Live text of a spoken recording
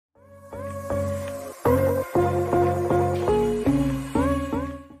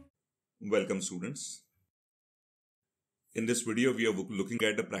Welcome students. In this video, we are looking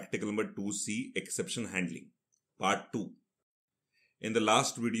at the practical number 2C exception handling, part 2. In the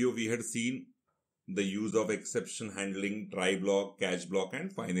last video, we had seen the use of exception handling, try block, catch block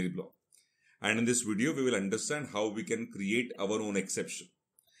and finary block. And in this video, we will understand how we can create our own exception.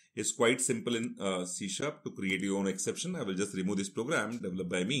 It's quite simple in C# to create your own exception. I will just remove this program developed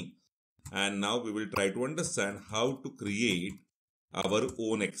by me. And now we will try to understand how to create our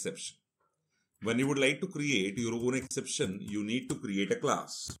own exception. When you would like to create your own exception, you need to create a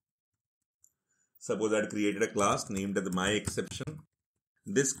class. Suppose I had created a class named as my exception.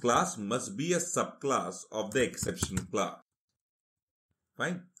 This class must be a subclass of the exception class.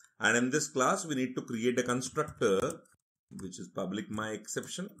 Fine. And in this class, we need to create a constructor, which is public my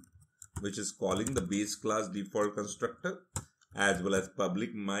exception, which is calling the base class default constructor, as well as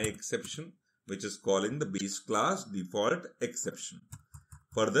public my exception, which is calling the base class default exception.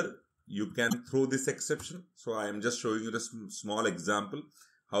 Further, you can throw this exception. So I am just showing you the small example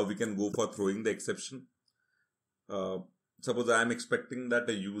how we can go for throwing the exception. Suppose I am expecting that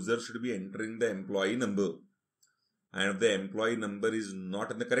a user should be entering the employee number, and if the employee number is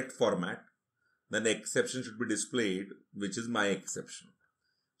not in the correct format, then the exception should be displayed, which is my exception.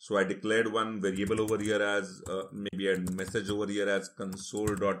 So I declared one variable over here as maybe a message over here as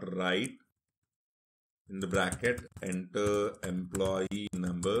console.write in the bracket, enter employee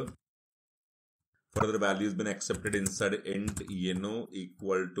number. Further value has been accepted inside int eno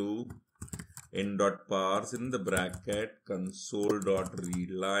equal to int.parse in the bracket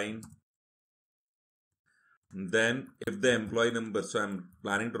console.readline. Then if the employee number, so I'm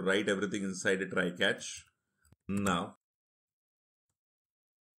planning to write everything inside a try catch. Now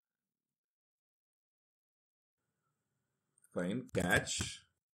fine, catch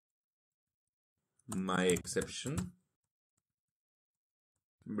my exception.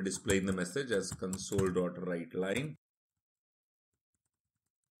 Be displaying the message as console.writeLine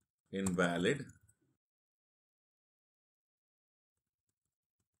invalid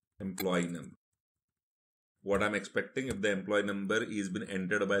employee number. What I'm expecting, if the employee number is been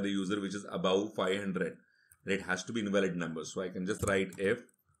entered by the user which is above 500, it has to be invalid number. So I can just write if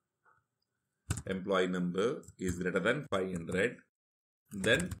employee number is greater than 500,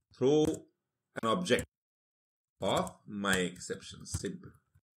 then throw an object of my exception. Simple.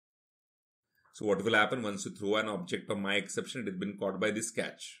 So what will happen once you throw an object of my exception? It has been caught by this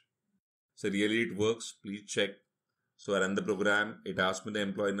catch. So really it works. Please check. So I run the program. It asked me the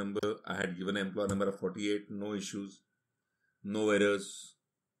employee number. I had given an employee number of 48. No issues. No errors.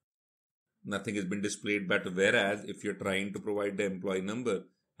 Nothing has been displayed. But whereas if you're trying to provide the employee number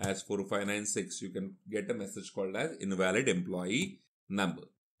as 4596, you can get a message called as invalid employee number.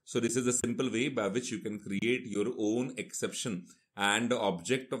 So this is a simple way by which you can create your own exception, and the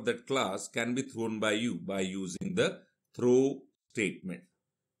object of that class can be thrown by you by using the throw statement.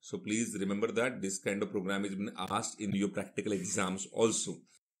 So please remember that this kind of program has been asked in your practical exams also.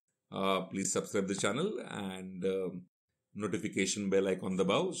 Please subscribe the channel and notification bell icon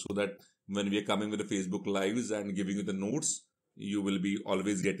above, so that when we are coming with the Facebook lives and giving you the notes, you will be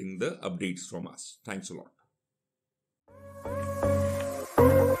always getting the updates from us. Thanks a lot.